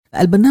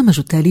البرنامج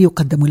التالي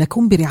يقدم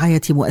لكم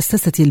برعاية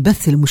مؤسسة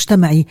البث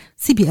المجتمعي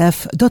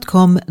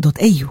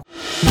cbf.com.au.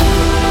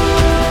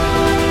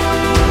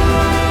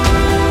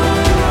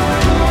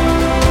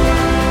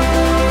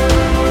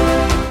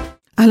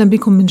 أهلا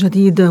بكم من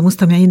جديد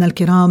مستمعينا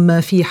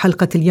الكرام. في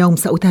حلقة اليوم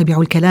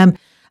سأتابع الكلام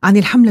عن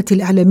الحملة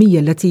الإعلامية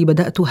التي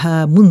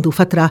بدأتها منذ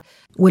فترة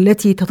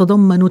والتي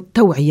تتضمن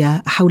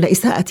التوعية حول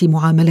إساءة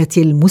معاملة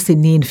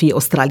المسنين في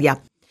أستراليا.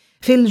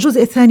 في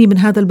الجزء الثاني من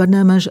هذا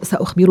البرنامج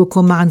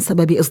سأخبركم عن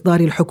سبب إصدار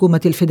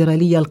الحكومة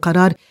الفيدرالية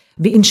القرار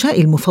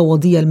بإنشاء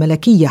المفوضية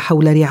الملكية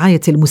حول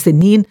رعاية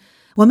المسنين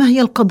وما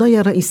هي القضايا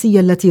الرئيسية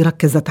التي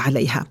ركزت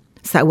عليها.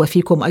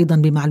 سأوافيكم أيضا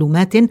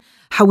بمعلومات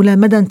حول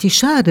مدى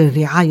انتشار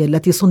الرعاية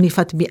التي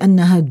صنفت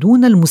بأنها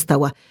دون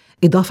المستوى،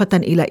 إضافة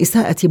إلى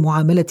إساءة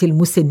معاملة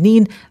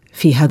المسنين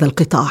في هذا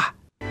القطاع.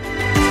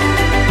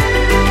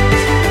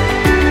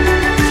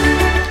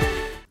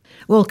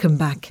 Welcome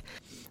back.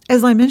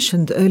 As I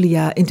mentioned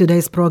earlier in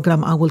today's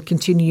program, I will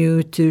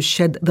continue to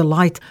shed the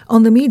light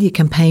on the media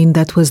campaign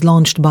that was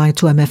launched by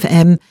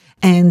 2MFM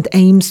and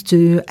aims to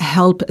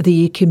help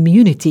the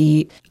community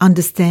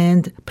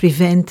understand,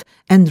 prevent,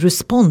 and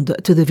respond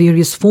to the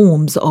various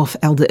forms of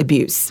elder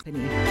abuse.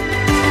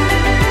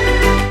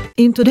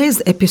 In today's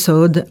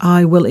episode,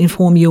 I will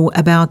inform you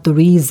about the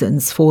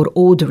reasons for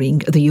ordering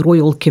the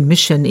Royal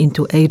Commission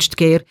into Aged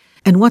Care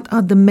and what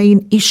are the main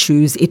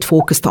issues it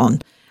focused on.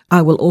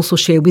 I will also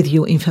share with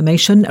you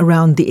information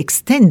around the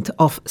extent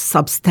of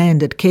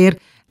substandard care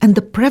and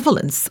the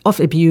prevalence of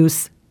abuse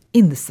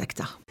in the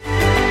sector.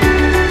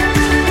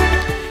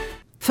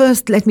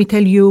 First, let me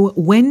tell you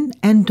when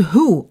and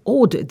who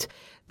ordered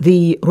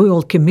the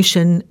Royal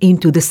Commission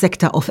into the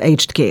sector of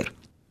aged care.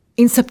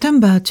 In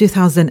September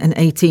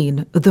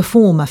 2018, the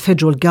former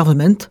federal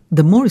government,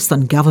 the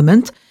Morrison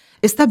government,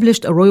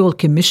 established a Royal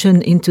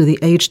Commission into the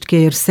aged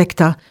care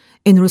sector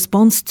in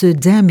response to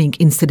damning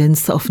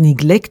incidents of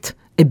neglect,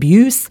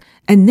 abuse,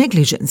 and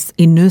negligence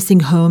in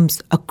nursing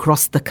homes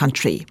across the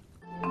country.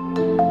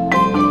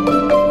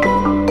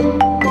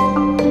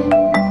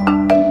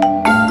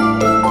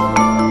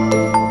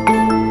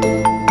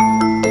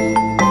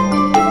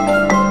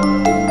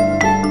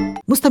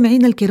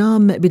 مستمعينا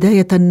الكرام،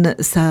 بداية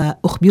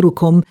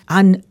سأخبركم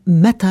عن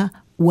متى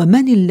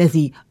ومن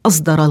الذي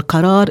أصدر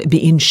القرار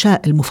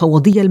بإنشاء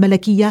المفوضية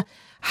الملكية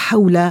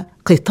حول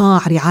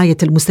قطاع رعاية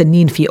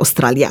المسنين في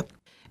أستراليا.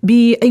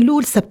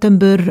 بأيلول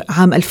سبتمبر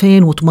عام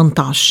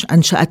 2018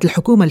 أنشأت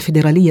الحكومة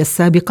الفيدرالية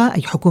السابقة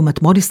أي حكومة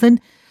موريسون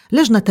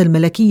لجنة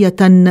ملكية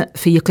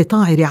في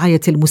قطاع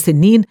رعاية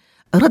المسنين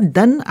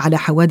رداً على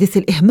حوادث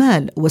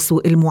الإهمال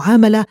وسوء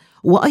المعاملة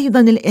وأيضاً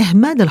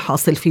الإهمال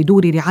الحاصل في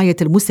دور رعاية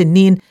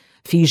المسنين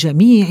في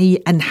جميع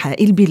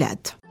أنحاء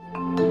البلاد.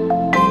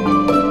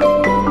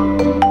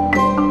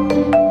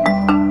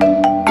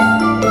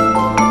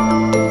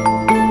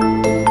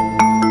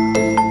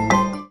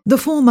 The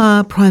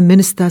former Prime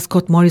Minister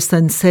Scott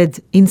Morrison said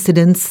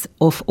incidents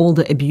of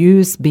older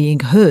abuse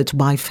being hurt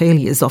by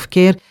failures of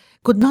care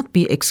could not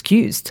be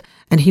excused,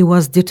 and he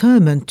was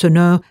determined to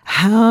know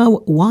how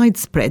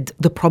widespread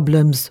the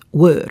problems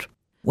were.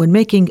 When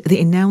making the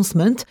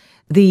announcement,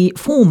 the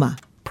former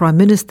Prime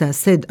Minister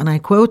said, and I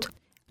quote,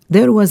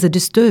 "There was a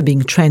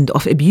disturbing trend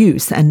of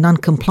abuse and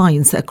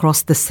non-compliance across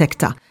the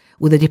sector,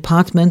 with the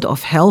Department of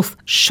Health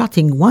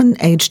shutting one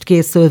aged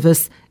care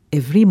service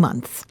every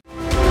month."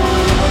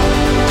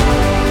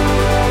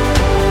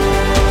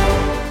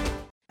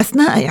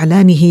 أثناء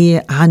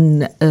إعلانه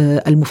عن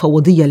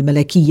المفوضية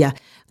الملكية،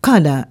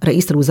 قال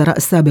رئيس الوزراء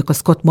السابق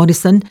سكوت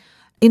موريسون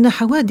إن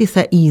حوادث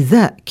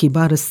إيذاء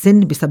كبار السن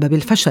بسبب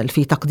الفشل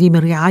في تقديم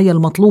الرعاية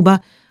المطلوبة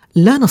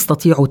لا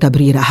نستطيع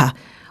تبريرها،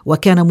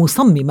 وكان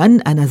مصمما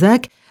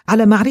آنذاك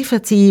على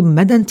معرفة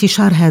مدى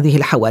انتشار هذه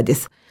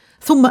الحوادث.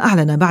 ثم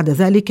أعلن بعد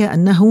ذلك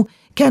أنه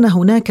كان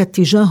هناك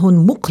اتجاه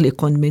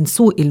مقلق من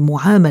سوء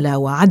المعاملة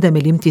وعدم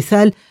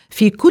الامتثال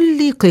في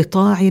كل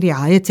قطاع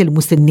رعاية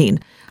المسنين،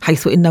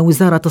 حيث إن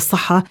وزارة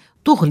الصحة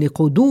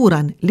تغلق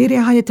دوراً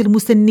لرعاية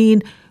المسنين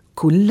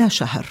كل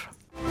شهر.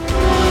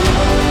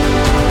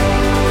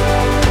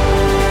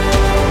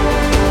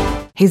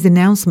 His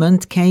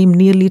announcement came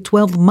nearly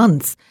 12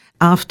 months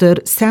after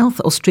South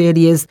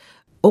Australia's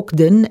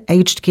Ogden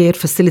aged care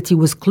facility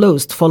was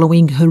closed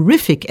following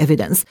horrific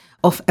evidence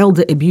of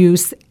elder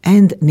abuse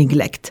and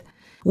neglect.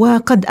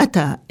 وقد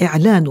أتى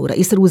إعلان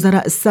رئيس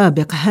الوزراء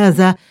السابق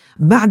هذا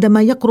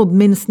بعدما يقرب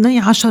من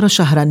 12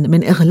 شهراً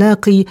من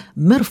إغلاق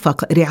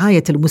مرفق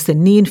رعاية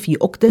المسنين في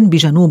أوكتن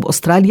بجنوب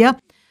أستراليا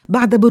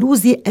بعد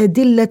بروز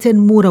أدلة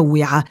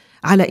مروعة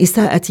على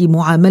إساءة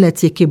معاملة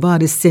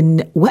كبار السن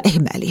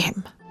وإهمالهم.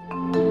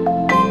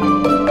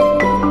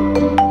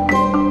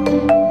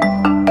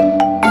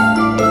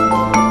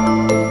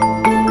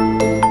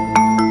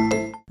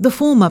 The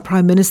former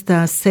Prime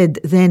Minister said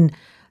then,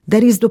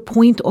 "That is the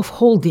point of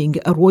holding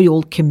a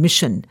royal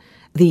commission.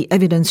 The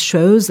evidence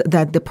shows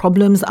that the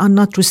problems are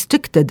not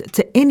restricted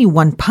to any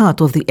one part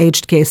of the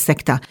aged care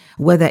sector,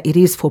 whether it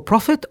is for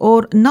profit or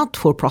not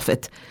for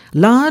profit,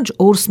 large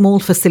or small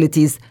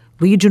facilities,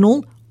 regional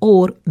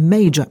or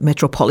major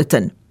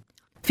metropolitan."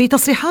 في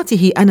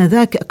تصريحاته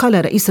آنذاك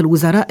قال رئيس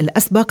الوزراء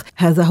الأسبق: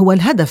 هذا هو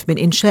الهدف من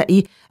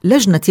إنشاء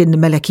لجنة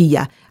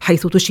ملكية،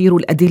 حيث تشير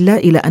الأدلة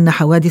إلى أن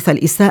حوادث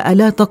الإساءة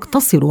لا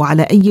تقتصر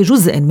على أي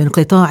جزء من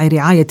قطاع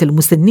رعاية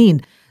المسنين،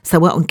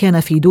 سواء كان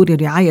في دور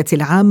الرعاية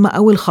العامة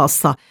أو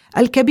الخاصة،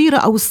 الكبيرة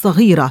أو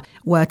الصغيرة،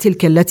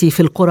 وتلك التي في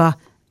القرى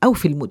أو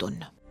في المدن.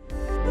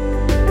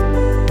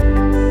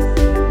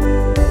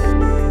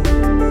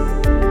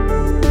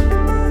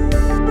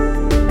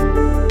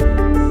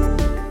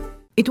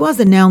 It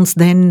was announced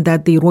then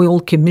that the Royal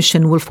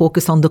Commission will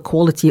focus on the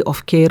quality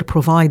of care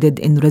provided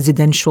in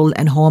residential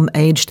and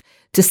home-aged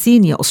to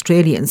senior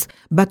Australians,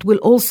 but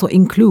will also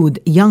include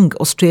young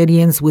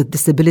Australians with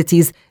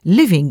disabilities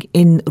living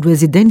in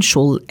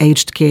residential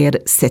aged care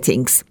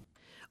settings.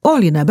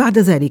 أعلن بعد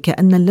ذلك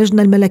أن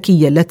اللجنة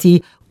الملكية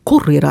التي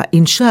قرر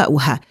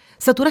إنشاؤها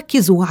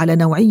ستركز على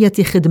نوعية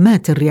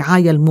خدمات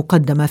الرعاية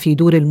المقدمة في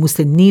دور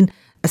المسنين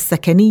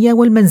السكنية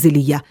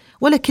والمنزلية،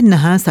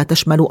 ولكنها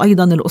ستشمل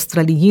أيضاً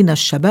الأستراليين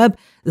الشباب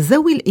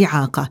ذوي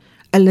الإعاقة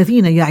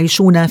الذين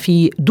يعيشون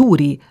في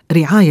دور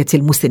رعاية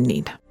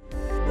المسنين.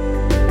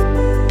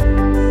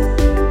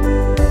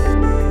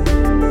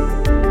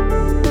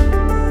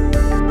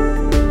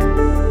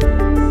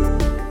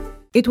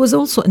 It was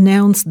also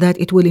announced that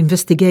it will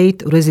investigate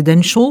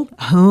residential,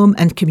 home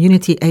and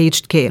community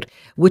aged care,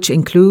 which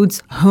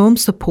includes home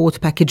support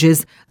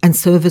packages and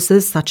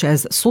services such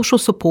as social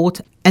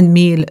support and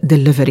meal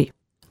delivery.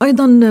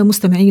 أيضاً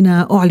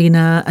مستمعينا، أعلن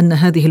أن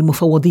هذه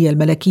المفوضية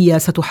الملكية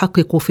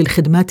ستحقق في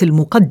الخدمات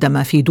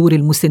المقدمة في دور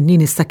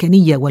المسنين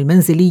السكنية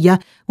والمنزلية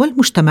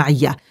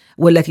والمجتمعية،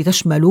 والتي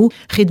تشمل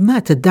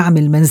خدمات الدعم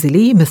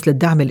المنزلي مثل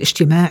الدعم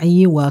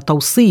الاجتماعي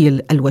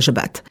وتوصيل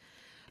الوجبات.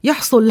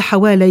 يحصل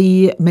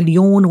حوالي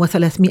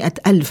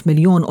 1,300,000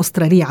 مليون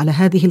أسترالي على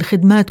هذه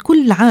الخدمات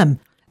كل عام،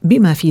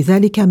 بما في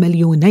ذلك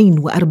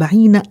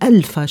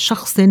 240,000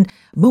 شخص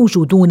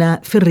موجودون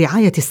في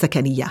الرعاية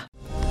السكنية.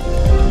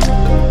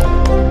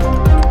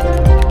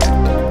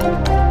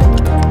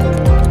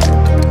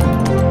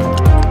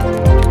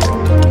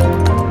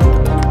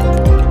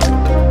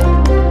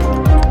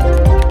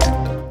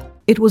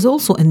 It was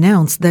also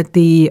announced that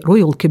the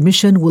Royal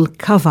Commission will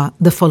cover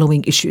the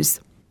following issues: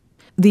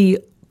 the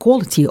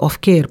quality of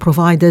care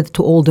provided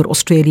to older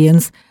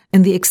Australians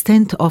and the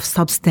extent of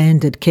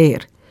substandard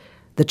care,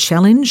 the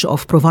challenge of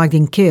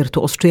providing care to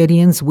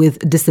Australians with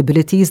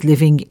disabilities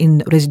living in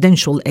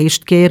residential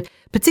aged care,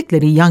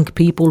 particularly young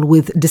people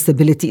with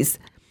disabilities,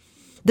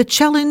 the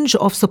challenge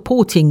of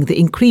supporting the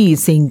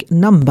increasing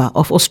number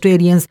of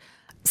Australians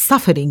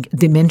suffering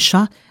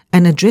dementia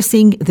and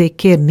addressing their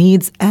care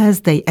needs as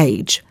they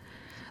age,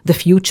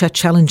 the future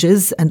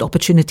challenges and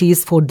opportunities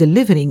for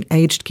delivering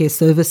aged care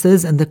services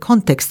in the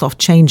context of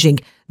changing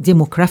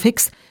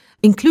demographics,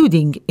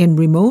 including in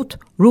remote,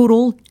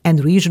 rural and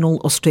regional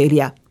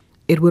Australia.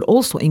 It will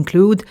also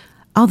include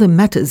other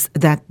matters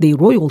that the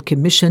Royal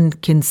Commission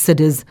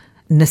considers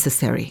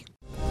necessary.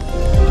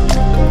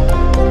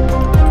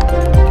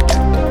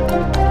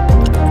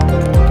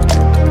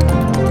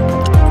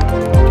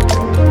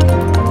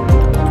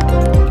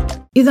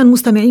 إذن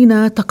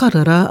مستمعينا،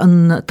 تقرر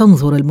أن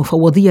تنظر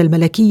المفوضية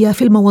الملكية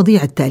في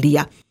المواضيع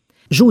التالية: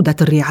 جودة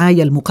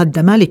الرعاية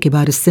المقدمة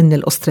لكبار السن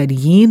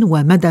الأستراليين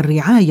ومدى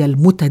الرعاية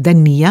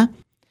المتدنية،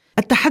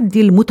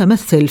 التحدي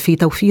المتمثل في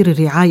توفير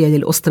الرعاية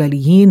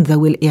للأستراليين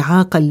ذوي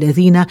الإعاقة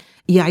الذين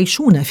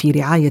يعيشون في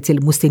رعاية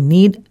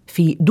المسنين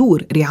في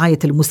دور رعاية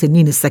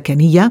المسنين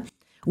السكنية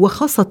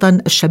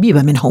وخاصة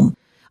الشبيبة منهم.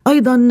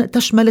 أيضاً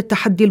تشمل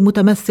التحدي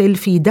المتمثل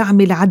في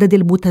دعم العدد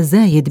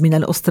المتزايد من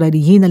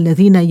الأستراليين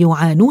الذين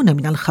يعانون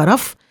من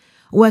الخرف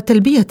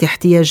وتلبية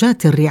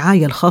احتياجات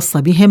الرعاية الخاصة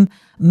بهم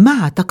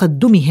مع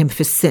تقدمهم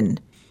في السن.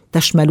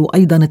 تشمل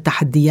أيضاً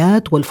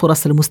التحديات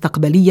والفرص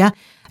المستقبلية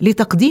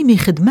لتقديم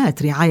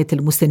خدمات رعاية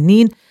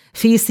المسنين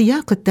في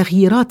سياق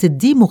التغييرات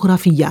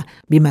الديمغرافية،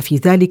 بما في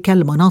ذلك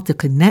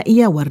المناطق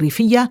النائية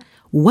والريفية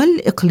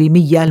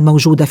والإقليمية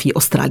الموجودة في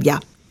أستراليا.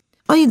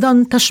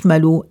 أيضاً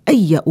تشمل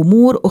أي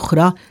أمور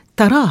أخرى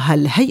تراها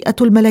الهيئة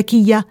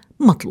الملكية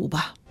مطلوبة.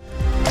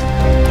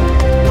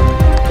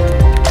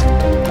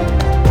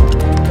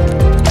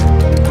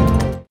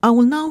 I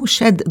will now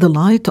shed the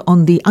light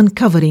on the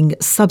uncovering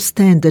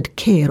substandard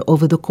care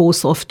over the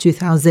course of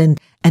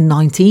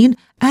 2019,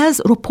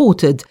 as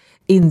reported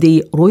in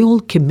the Royal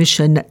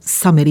Commission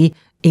summary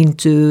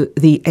into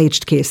the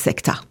aged care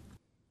sector.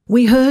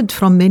 We heard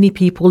from many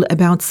people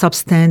about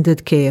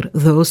substandard care,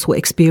 those who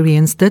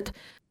experienced it,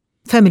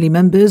 family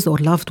members or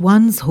loved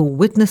ones who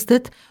witnessed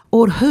it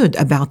or heard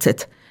about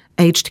it,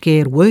 aged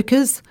care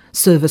workers,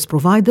 service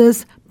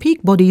providers,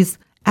 peak bodies,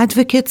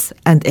 advocates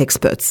and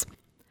experts.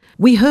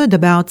 We heard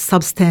about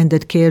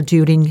substandard care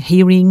during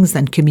hearings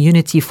and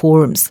community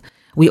forums.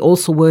 We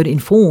also were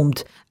informed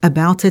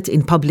about it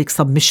in public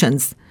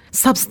submissions.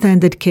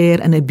 Substandard care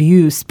and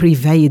abuse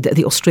pervade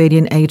the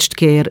Australian aged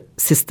care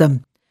system.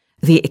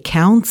 The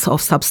accounts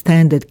of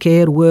substandard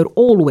care were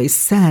always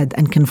sad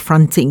and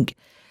confronting.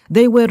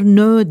 They were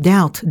no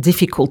doubt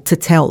difficult to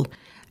tell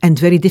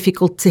and very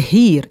difficult to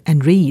hear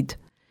and read.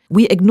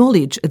 We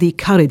acknowledge the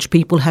courage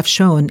people have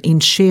shown in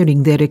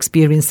sharing their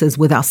experiences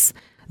with us.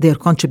 Their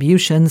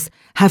contributions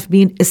have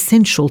been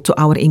essential to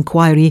our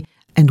inquiry,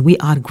 and we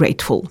are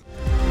grateful.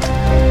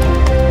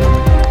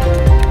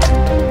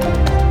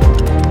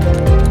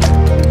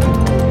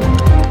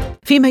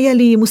 فيما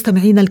يلي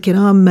مستمعينا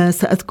الكرام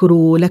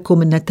سأذكر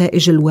لكم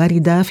النتائج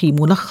الواردة في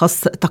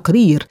ملخص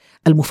تقرير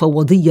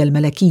المفوضية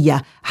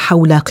الملكية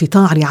حول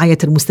قطاع رعاية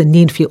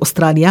المسنين في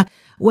أستراليا،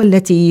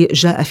 والتي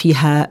جاء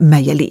فيها ما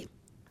يلي.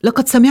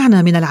 لقد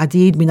سمعنا من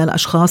العديد من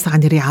الأشخاص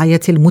عن الرعاية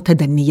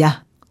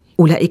المتدنية،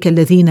 أولئك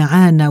الذين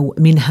عانوا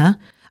منها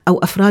أو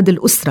أفراد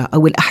الأسرة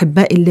أو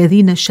الأحباء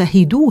الذين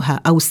شهدوها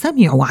أو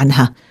سمعوا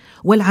عنها،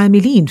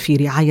 والعاملين في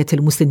رعاية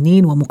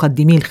المسنين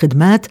ومقدمي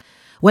الخدمات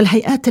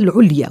والهيئات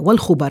العليا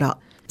والخبراء.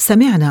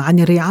 سمعنا عن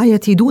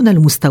الرعاية دون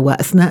المستوى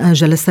أثناء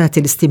جلسات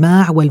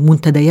الاستماع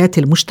والمنتديات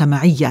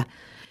المجتمعية،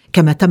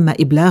 كما تم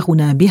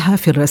إبلاغنا بها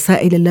في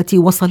الرسائل التي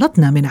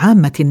وصلتنا من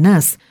عامة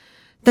الناس.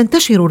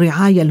 تنتشر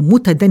الرعاية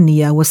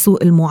المتدنية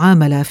وسوء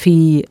المعاملة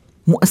في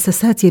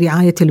مؤسسات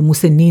رعاية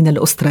المسنين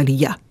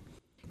الأسترالية.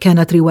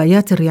 كانت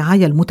روايات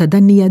الرعاية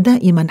المتدنية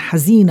دائما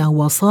حزينة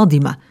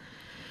وصادمة.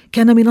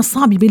 كان من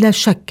الصعب بلا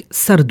شك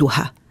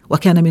سردها،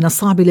 وكان من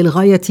الصعب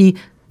للغاية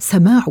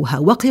سماعها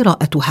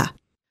وقراءتها.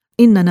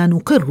 إننا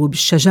نقر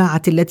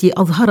بالشجاعة التي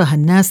أظهرها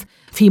الناس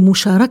في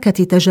مشاركة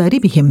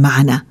تجاربهم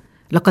معنا.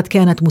 لقد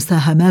كانت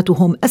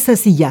مساهماتهم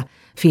أساسية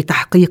في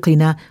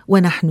تحقيقنا،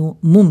 ونحن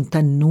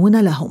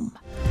ممتنون لهم.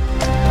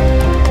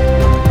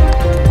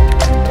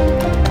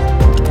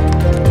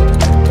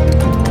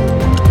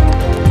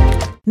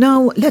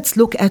 Now let's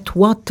look at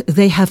what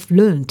they have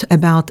learned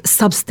about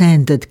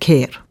substandard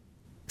care.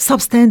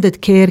 Substandard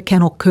care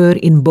can occur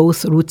in both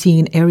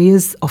routine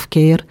areas of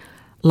care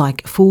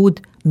like food,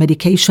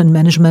 medication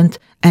management,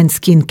 and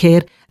skin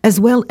care, as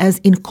well as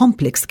in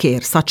complex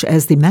care such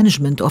as the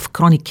management of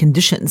chronic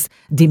conditions,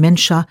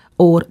 dementia,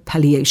 or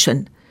palliation.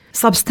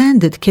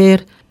 Substandard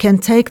care can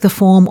take the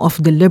form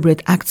of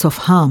deliberate acts of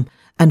harm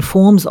and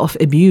forms of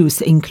abuse,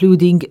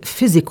 including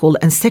physical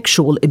and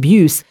sexual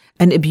abuse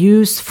and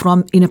abuse from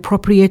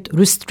inappropriate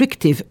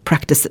restrictive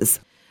practices.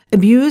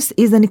 Abuse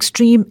is an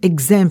extreme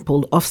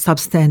example of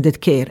substandard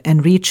care and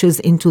reaches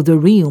into the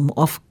realm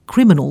of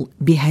criminal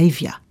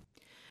behavior.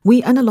 We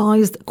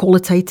analyzed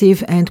qualitative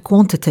and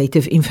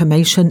quantitative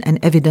information and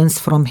evidence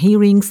from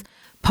hearings,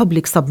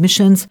 public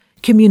submissions,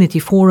 community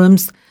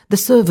forums,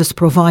 the service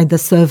provider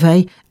survey,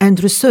 and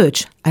research,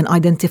 and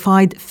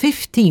identified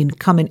 15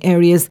 common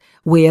areas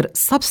where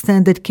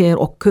substandard care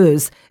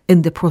occurs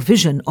in the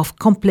provision of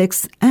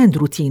complex and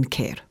routine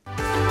care.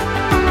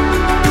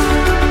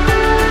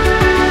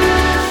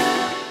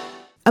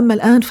 أما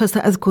الآن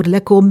فسأذكر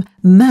لكم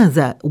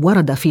ماذا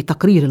ورد في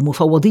تقرير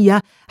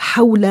المفوضية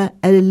حول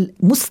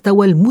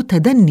المستوى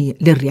المتدني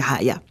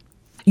للرعاية.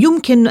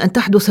 يمكن أن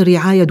تحدث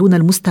الرعاية دون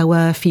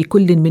المستوى في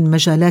كل من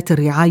مجالات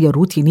الرعاية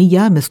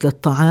الروتينية مثل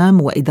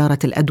الطعام وإدارة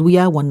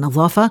الأدوية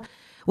والنظافة،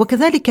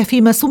 وكذلك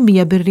فيما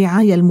سمي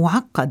بالرعاية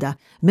المعقدة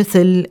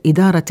مثل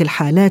إدارة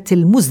الحالات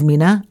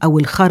المزمنة أو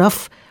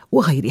الخرف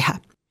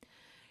وغيرها.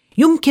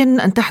 يمكن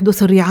أن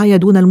تحدث الرعاية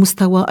دون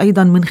المستوى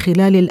أيضاً من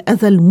خلال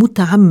الأذى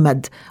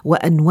المتعمد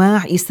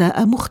وأنواع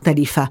إساءة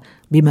مختلفة،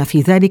 بما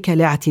في ذلك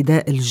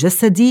الاعتداء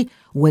الجسدي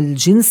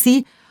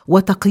والجنسي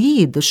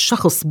وتقييد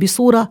الشخص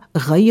بصورة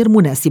غير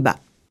مناسبة.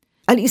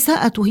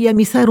 الإساءة هي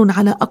مثال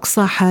على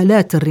أقصى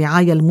حالات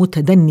الرعاية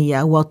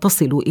المتدنية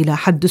وتصل إلى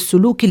حد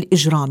السلوك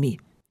الإجرامي.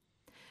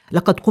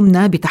 لقد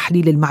قمنا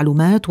بتحليل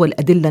المعلومات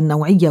والأدلة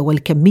النوعية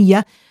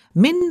والكمية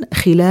من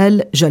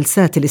خلال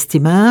جلسات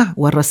الاستماع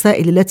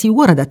والرسائل التي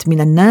وردت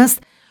من الناس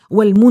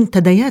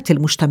والمنتديات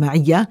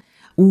المجتمعية،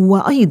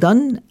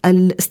 وأيضاً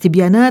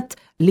الاستبيانات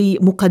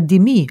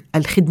لمقدمي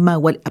الخدمة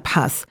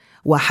والأبحاث،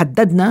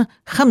 وحددنا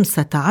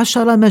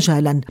 15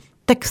 مجالاً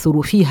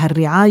تكثر فيها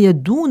الرعاية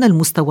دون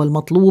المستوى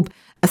المطلوب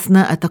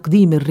أثناء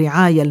تقديم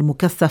الرعاية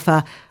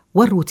المكثفة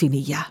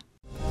والروتينية.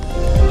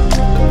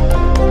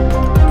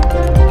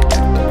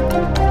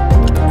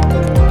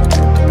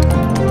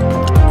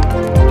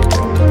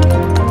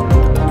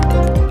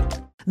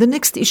 The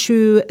next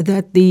issue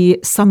that the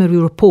summary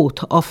report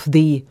of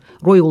the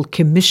Royal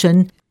Commission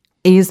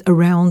is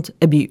around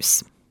abuse.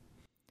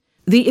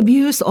 The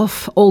abuse of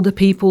older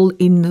people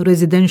in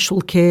residential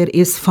care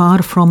is far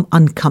from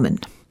uncommon.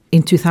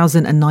 In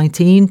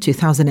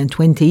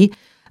 2019-2020,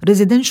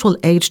 residential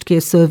aged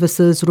care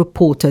services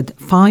reported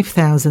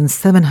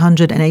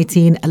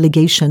 5,718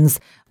 allegations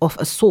of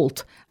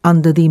assault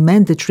under the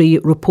mandatory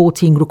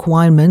reporting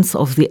requirements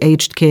of the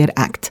Aged Care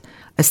Act.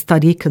 A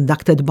study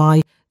conducted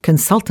by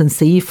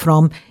consultancy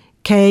from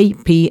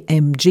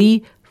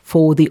KPMG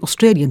for the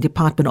Australian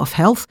Department of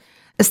Health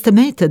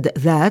estimated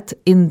that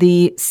in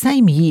the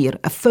same year,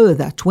 a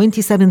further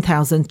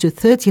 27,000 to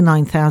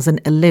 39,000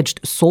 alleged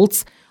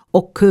assaults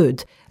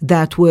occurred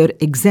that were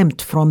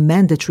exempt from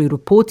mandatory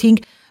reporting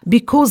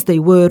because they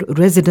were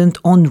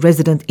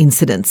resident-on-resident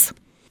incidents.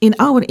 In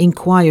our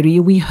inquiry,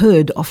 we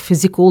heard of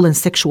physical and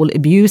sexual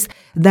abuse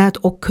that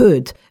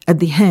occurred at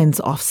the hands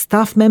of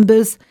staff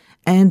members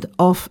and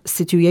of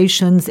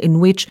situations in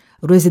which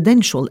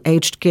residential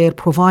aged care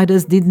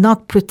providers did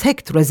not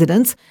protect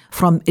residents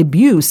from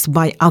abuse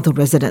by other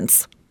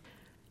residents.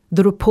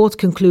 The report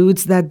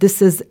concludes that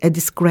this is a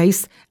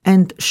disgrace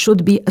and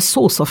should be a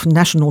source of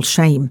national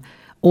shame.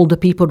 All the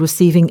people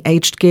receiving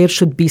aged care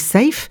should be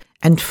safe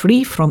and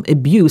free from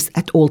abuse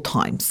at all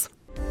times.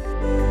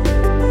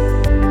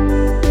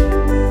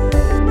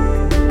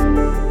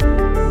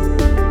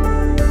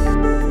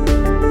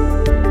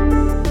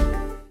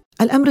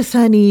 الأمر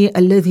الثاني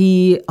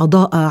الذي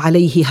أضاء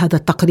عليه هذا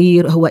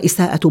التقرير هو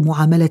إساءة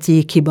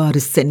معاملة كبار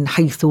السن،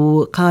 حيث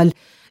قال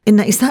إن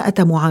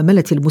إساءة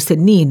معاملة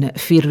المسنين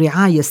في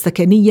الرعاية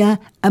السكنية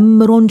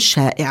أمر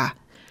شائع.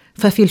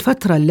 ففي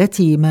الفترة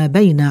التي ما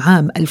بين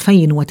عام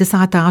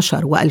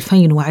 2019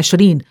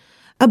 و2020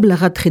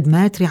 أبلغت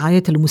خدمات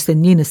رعاية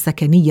المسنين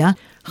السكنية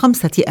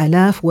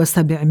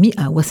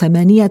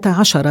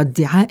 5718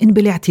 ادعاء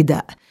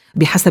بالاعتداء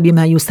بحسب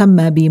ما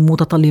يسمى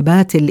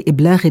بمتطلبات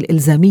الإبلاغ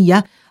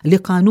الإلزامية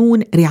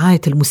لقانون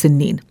رعاية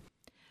المسنين.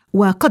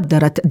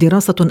 وقدرت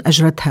دراسة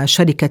أجرتها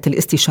شركة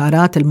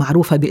الاستشارات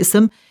المعروفة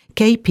باسم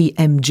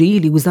KPMG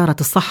لوزارة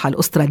الصحة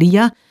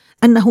الأسترالية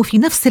أنه في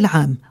نفس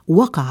العام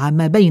وقع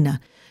ما بين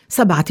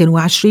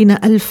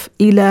 27,000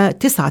 إلى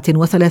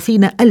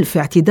 39,000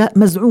 اعتداء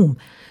مزعوم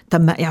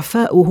تم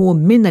إعفاؤه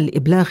من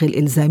الإبلاغ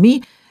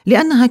الإلزامي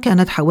لأنها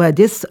كانت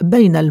حوادث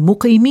بين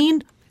المقيمين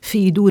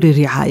في دور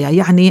الرعاية،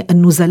 يعني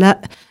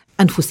النزلاء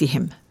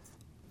أنفسهم.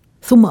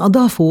 ثم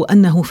أضافوا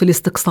أنه في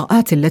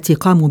الاستقصاءات التي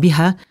قاموا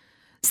بها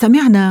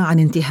سمعنا عن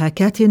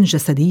انتهاكات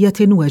جسدية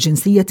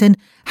وجنسية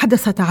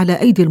حدثت على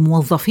أيدي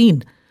الموظفين،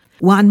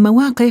 وعن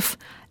مواقف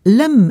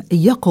لم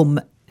يقم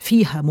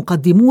فيها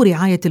مقدمو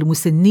رعاية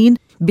المسنين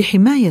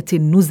بحماية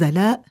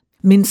النزلاء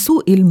من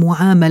سوء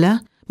المعاملة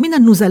من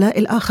النزلاء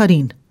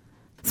الآخرين.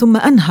 ثم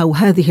أنهوا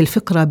هذه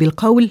الفقرة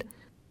بالقول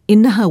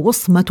إنها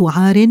وصمة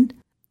عار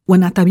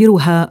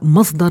ونعتبرها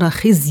مصدر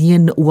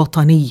خزي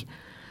وطني.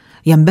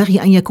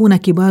 ينبغي أن يكون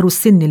كبار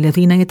السن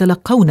الذين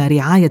يتلقون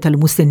رعاية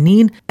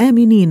المسنين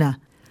آمنين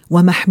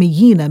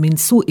ومحميين من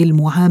سوء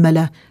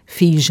المعاملة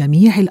في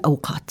جميع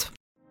الأوقات.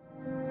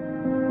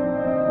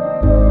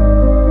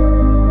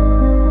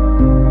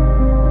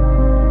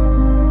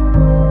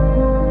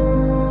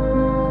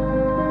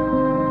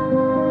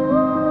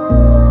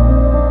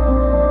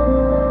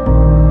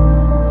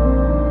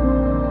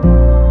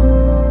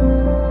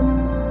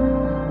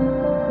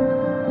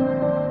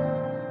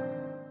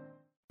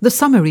 The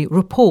summary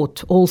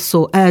report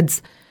also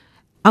adds,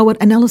 our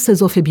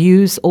analysis of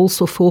abuse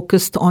also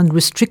focused on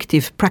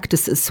restrictive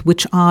practices,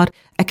 which are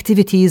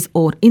activities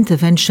or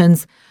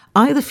interventions,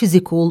 either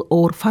physical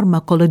or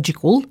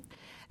pharmacological,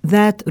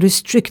 that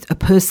restrict a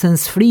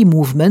person's free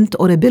movement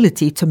or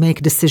ability to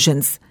make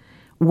decisions.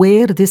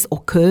 Where this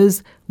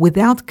occurs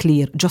without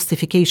clear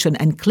justification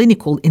and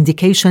clinical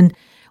indication,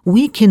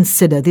 we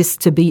consider this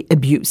to be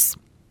abuse.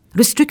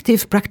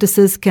 Restrictive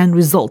practices can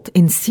result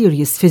in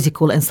serious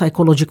physical and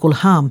psychological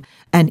harm,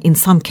 and in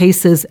some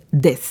cases,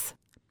 death.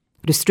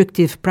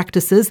 Restrictive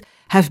practices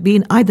have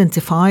been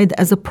identified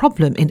as a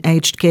problem in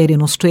aged care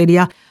in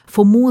Australia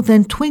for more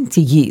than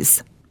 20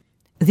 years.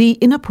 The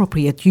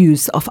inappropriate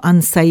use of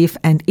unsafe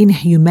and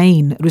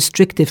inhumane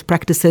restrictive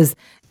practices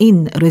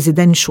in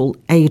residential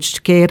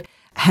aged care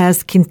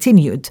has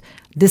continued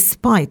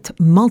despite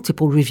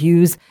multiple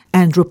reviews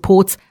and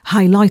reports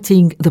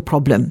highlighting the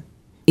problem.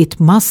 It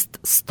must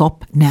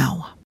stop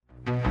now.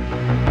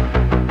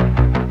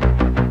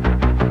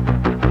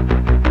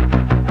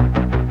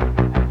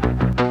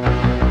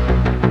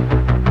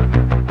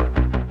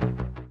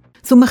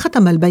 ثم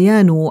ختم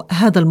البيان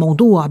هذا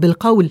الموضوع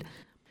بالقول: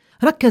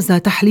 ركز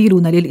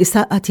تحليلنا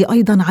للإساءة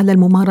أيضاً على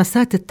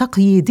الممارسات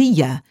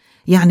التقييدية،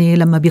 يعني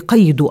لما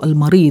بيقيدوا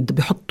المريض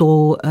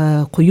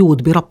بيحطوا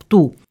قيود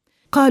بربطوه.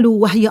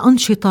 قالوا وهي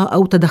أنشطة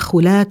أو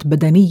تدخلات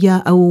بدنية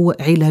أو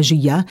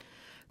علاجية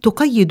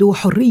تقيد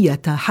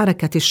حرية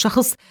حركة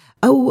الشخص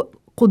أو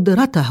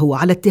قدرته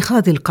على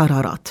اتخاذ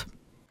القرارات.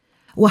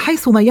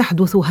 وحيثما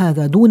يحدث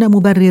هذا دون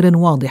مبرر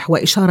واضح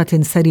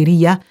وإشارة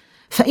سريرية،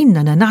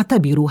 فإننا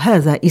نعتبر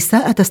هذا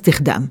إساءة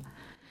استخدام.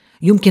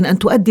 يمكن أن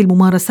تؤدي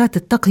الممارسات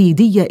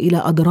التقييدية إلى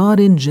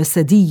أضرار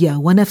جسدية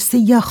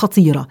ونفسية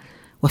خطيرة،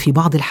 وفي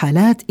بعض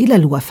الحالات إلى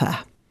الوفاة.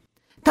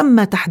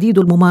 تم تحديد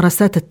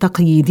الممارسات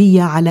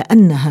التقييدية على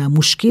أنها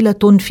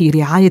مشكلة في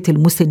رعاية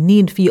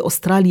المسنين في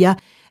أستراليا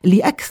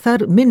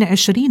لأكثر من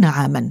 20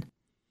 عاماً،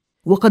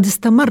 وقد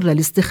استمر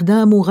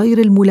الاستخدام غير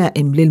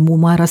الملائم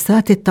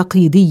للممارسات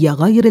التقييدية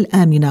غير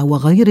الآمنة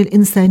وغير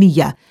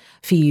الإنسانية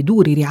في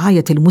دور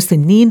رعاية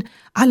المسنين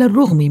على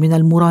الرغم من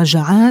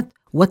المراجعات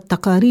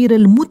والتقارير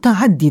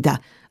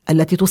المتعددة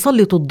التي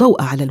تسلط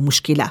الضوء على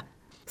المشكلة.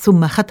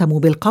 ثم ختموا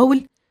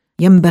بالقول: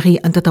 ينبغي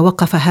أن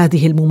تتوقف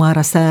هذه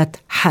الممارسات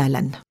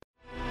حالاً.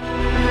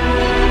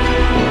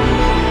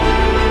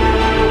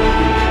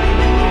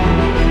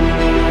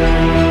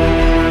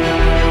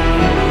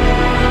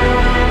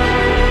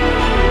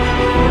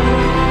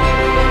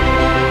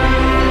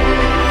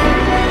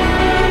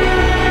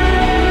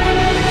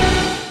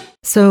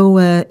 So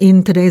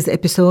in today's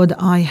episode,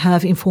 I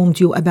have informed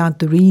you about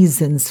the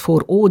reasons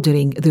for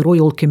ordering the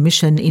Royal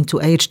Commission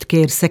into aged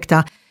care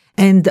sector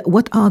and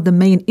what are the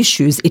main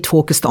issues it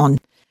focused on.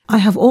 I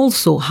have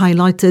also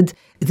highlighted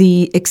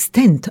the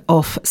extent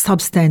of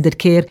substandard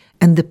care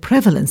and the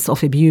prevalence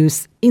of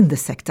abuse in the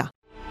sector.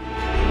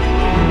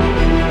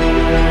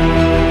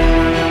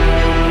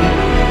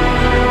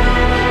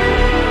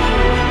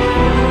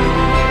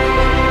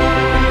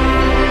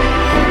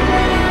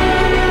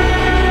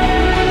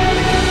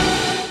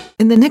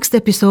 In the next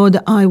episode,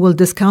 I will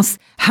discuss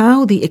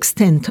how the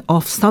extent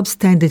of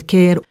substandard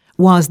care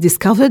was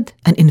discovered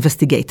and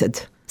investigated.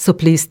 So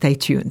please stay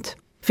tuned.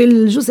 في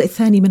الجزء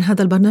الثاني من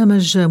هذا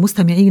البرنامج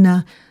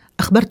مستمعينا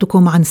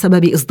أخبرتكم عن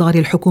سبب إصدار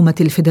الحكومة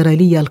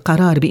الفيدرالية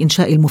القرار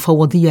بإنشاء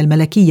المفوضية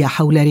الملكية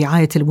حول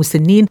رعاية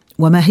المسنين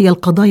وما هي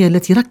القضايا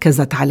التي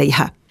ركزت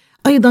عليها.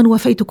 أيضا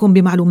وفيتكم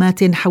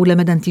بمعلومات حول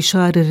مدى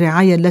انتشار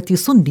الرعاية التي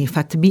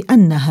صنفت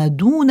بأنها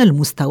دون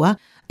المستوى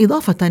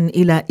إضافة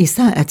إلى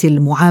إساءة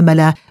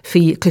المعاملة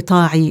في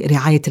قطاع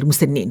رعاية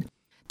المسنين.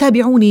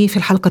 تابعوني في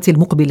الحلقة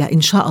المقبلة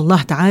إن شاء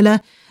الله تعالى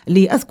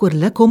لأذكر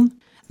لكم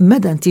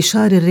مدى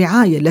انتشار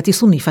الرعاية التي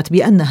صنفت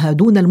بأنها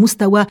دون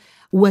المستوى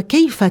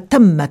وكيف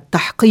تم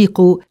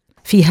التحقيق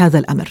في هذا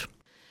الأمر.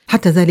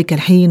 حتى ذلك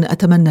الحين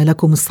أتمنى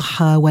لكم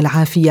الصحة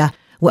والعافية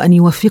وأن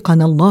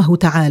يوفقنا الله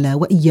تعالى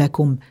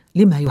وإياكم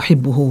لما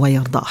يحبه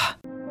ويرضاه.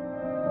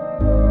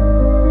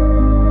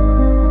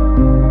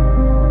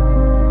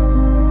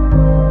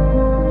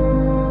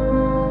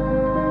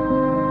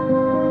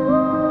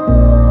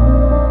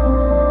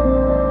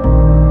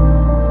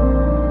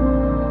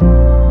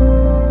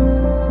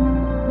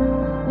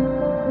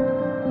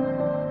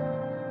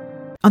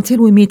 Until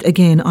we meet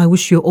again, I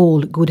wish you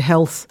all good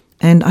health,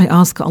 and I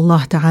ask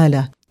Allah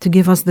Ta'ala to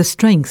give us the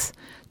strength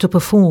to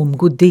perform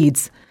good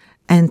deeds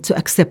and to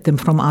accept them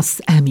from us.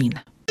 Ameen.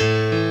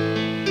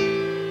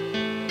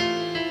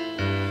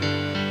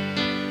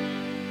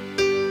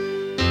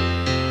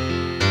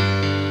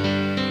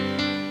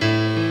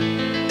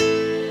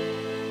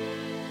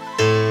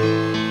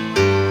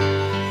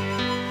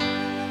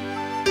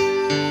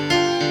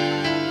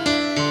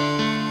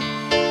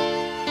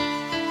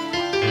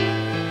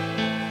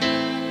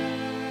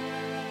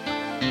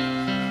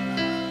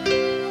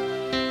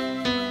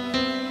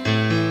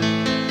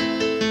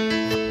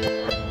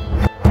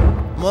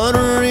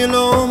 مر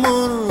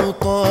العمر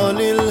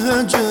طال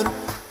الهجر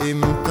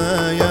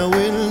امتى يا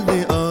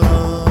ولدي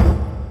أرى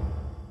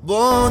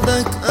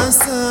بعدك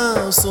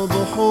أسى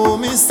صبح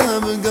ومسا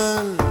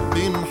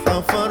بقلبي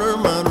انحفر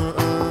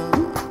مرأة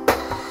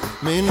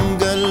من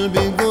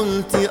قلبي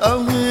قلت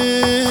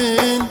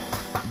أهين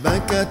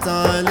بكت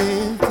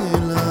عليك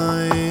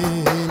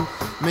العين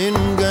من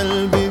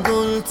قلبي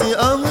قلت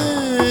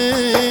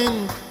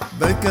أهين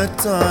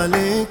بكت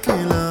عليك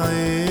العين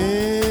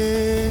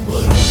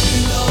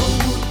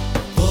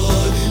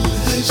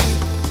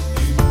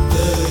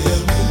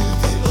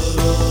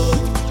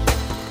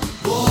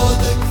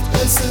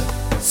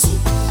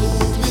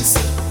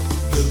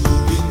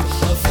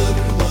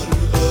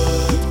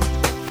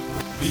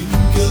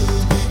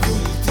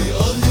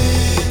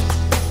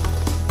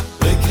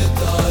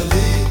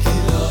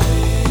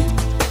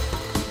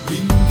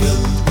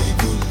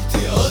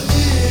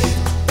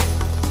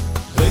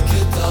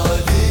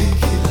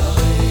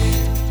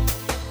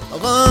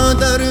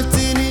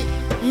غادرتني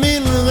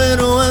من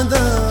غير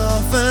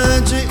وداع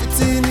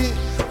فاجئتني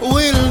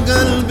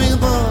والقلب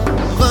ضاع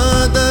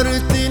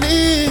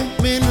غادرتني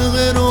من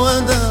غير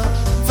وداع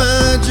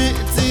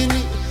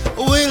فاجئتني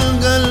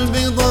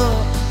والقلب ضاع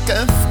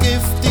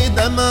كفكفت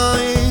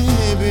دمعي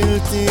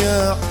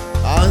بالتياع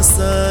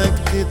عساك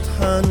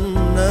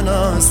تتحنن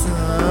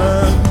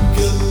عساك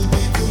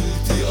قلبي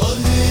قلت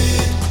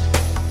أهين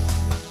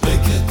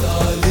بكت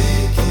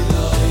عليك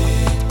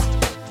العين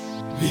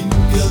من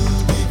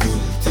قلبي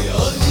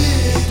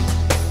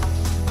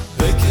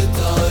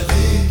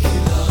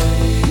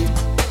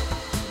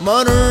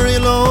مر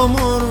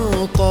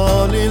العمر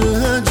طال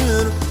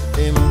الهجر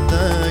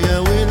امتى يا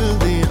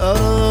ولدي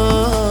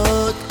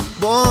أراك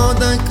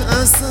بعدك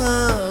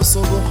أسى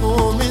صبح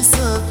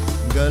ومسا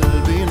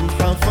قلبي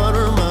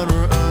انحفر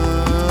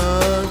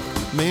مرآك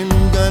من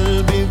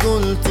قلبي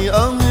قلت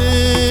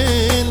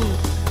أمين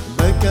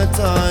بكت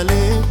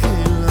عليك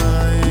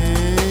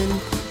العين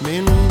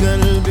من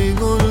قلبي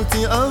قلت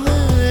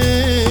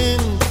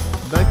أمين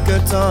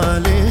بكت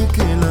عليك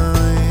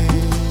العين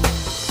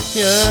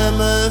يا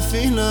ما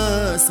في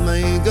ناس ما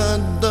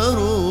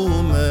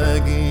يقدروا ما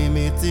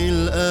قيمة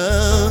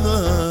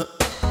الآباء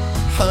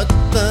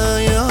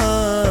حتى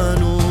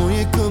يعانوا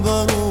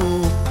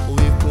يكبروا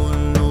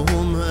ويكون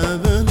لهم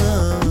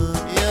أبناء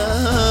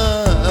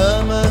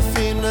يا ما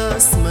في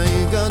ناس ما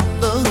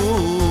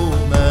يقدروا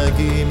ما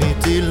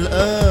قيمة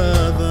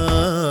الآباء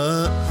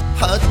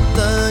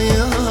حتى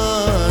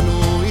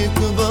يعانوا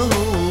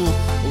يكبروا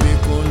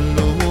ويكون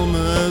لهم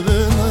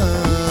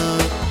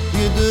أبناء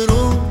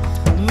يدروا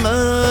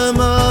ما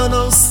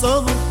معنى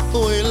الصبر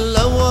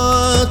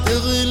واللوعة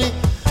تغلي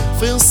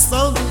في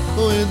الصبر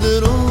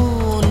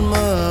ويدرون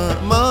ما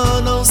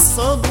معنى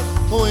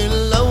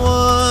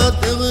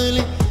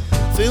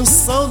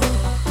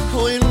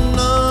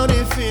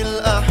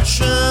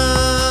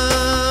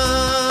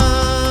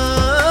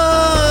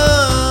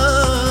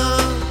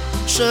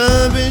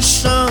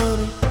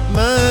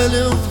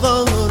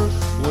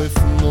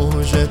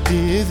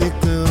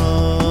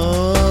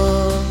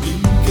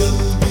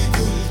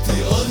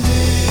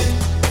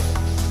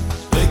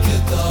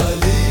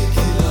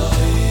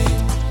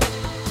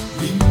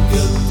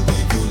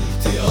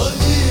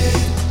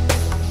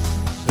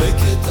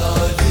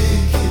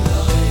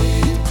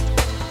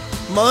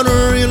مر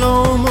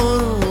العمر